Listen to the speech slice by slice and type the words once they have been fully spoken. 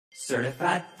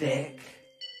Certified thick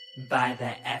by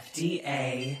the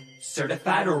FDA.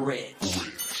 Certified rich,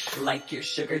 like your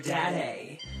sugar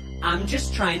daddy. I'm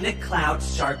just trying to clout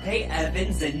Shargay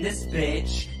Evans in this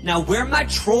bitch. Now where my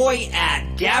Troy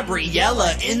at?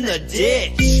 Gabriella in the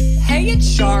ditch. Hey, it's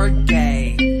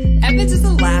Shargay. Evans is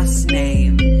the last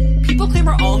name. People claim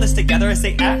we're all in this together. I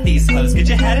say F these hoes, get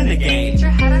your head in the game. Get your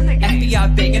head in the game.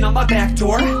 FBI banging on my back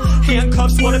door.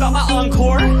 Handcuffs, what about my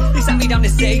encore? They sat me down to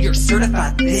say you're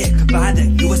certified thick by the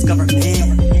US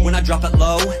government. When I drop it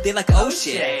low, they like, oh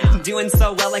shit, I'm doing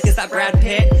so well, like is that Brad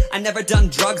Pitt? I never done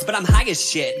drugs, but I'm high as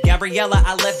shit. Gabriella,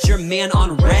 I left your man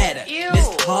on red.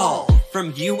 Missed call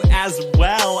from you as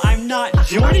well. I'm not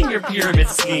joining your pyramid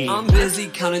scheme. I'm busy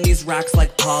counting these racks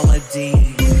like Paula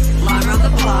Deen. Line around the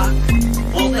block,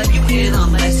 won't let you in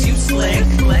unless you slick.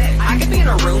 I could be in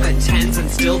a room at 10s and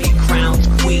still be crowned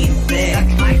queen thick.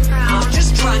 I'm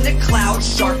just trying to clout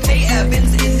Shargay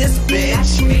Evans in this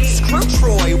bitch. Screw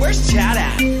Troy, where's Chad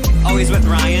at? Oh, he's with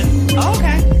Ryan? Oh,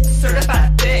 okay.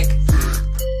 Certified thick,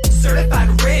 certified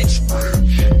rich,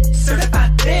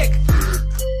 certified thick,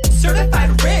 certified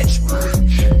rich,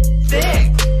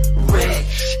 thick,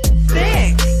 rich,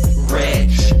 thick,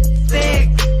 rich, thick,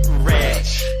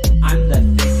 rich. I'm the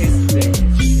thickest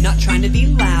bitch. Not trying to be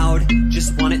loud,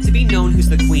 just want it to be known who's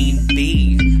the queen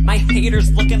bee. My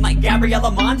haters looking like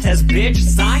Gabriella Montez, bitch,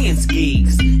 science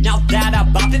geeks. Now that I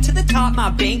bopped it to the top, my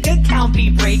bank account be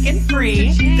breaking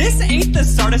free. This ain't the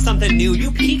start of something new,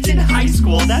 you peaked in high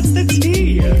school, that's the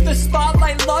tea. The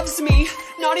spotlight loves me,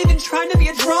 not even trying to be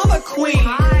a drama queen.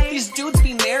 These dudes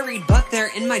be married, but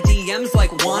they're in my DMs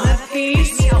like one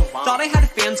apiece. Thought I had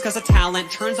fans cause of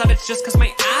talent, turns out it's just cause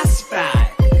my ass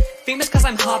fat. Famous cause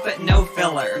I'm hot but no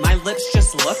filler, my lips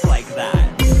just look like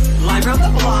that. Line round the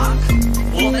block,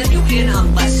 won't let you in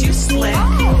unless you slick.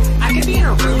 I could be in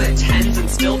a room at 10s and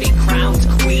still be crowned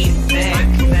queen thick.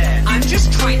 I'm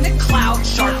just trying to clout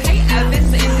Shargay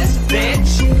Evans in this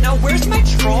bitch. Now where's my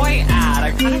Troy at?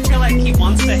 I kinda feel like he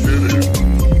wants to hit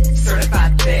it.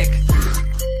 Certified thick,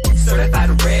 certified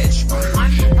rich,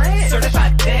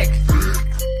 certified thick,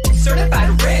 certified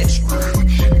rich.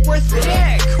 We're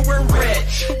thick, we're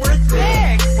rich, we're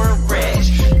thick, we're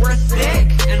rich, we're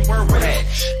thick and we're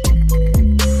rich.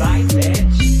 Bye,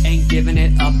 bitch. Ain't giving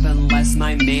it up unless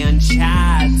my man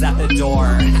Chad's at the door.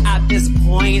 At this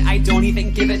point, I don't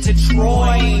even give it to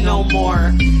Troy no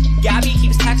more. Gabby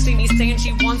keeps texting me saying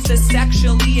she wants to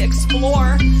sexually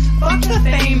explore. Fuck the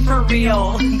fame for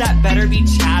real, that better be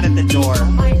Chad at the door.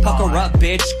 Pucker up,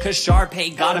 bitch, cause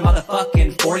Shargay got a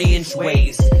motherfucking 40-inch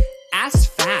waist. Ass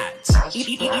fat,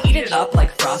 eat it up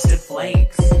like Frosted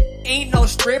Flakes. Ain't no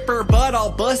stripper, but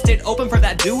I'll bust it open for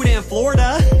that dude in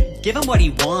Florida. Give him what he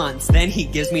wants, then he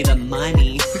gives me the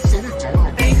money.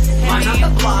 Line on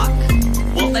the block,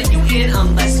 won't let you in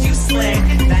unless you slick.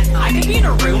 I could be in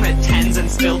a room at 10s and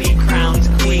still be crowned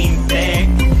queen thick.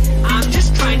 I'm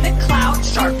just trying to clout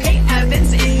Shargay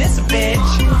Evans in this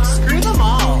bitch. Screw them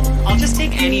all, I'll just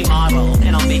take any model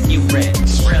and I'll make you rich.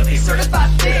 Really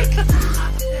certified thick,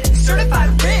 certified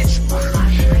rich,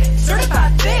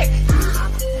 certified thick,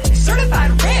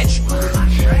 certified rich.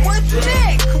 We're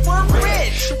thick, we're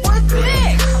rich, we're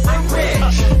thick, we're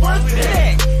rich, we're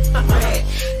thick, rich.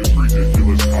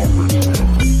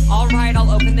 Alright,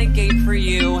 I'll open the gate for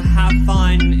you. Have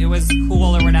fun, it was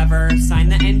cool or whatever. Sign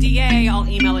the NDA, I'll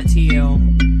email it to you.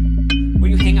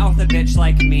 When you hang out with a bitch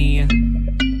like me,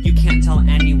 you can't tell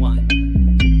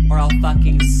anyone, or I'll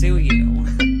fucking sue you.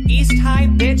 East High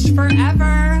bitch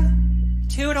forever.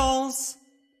 Toodles.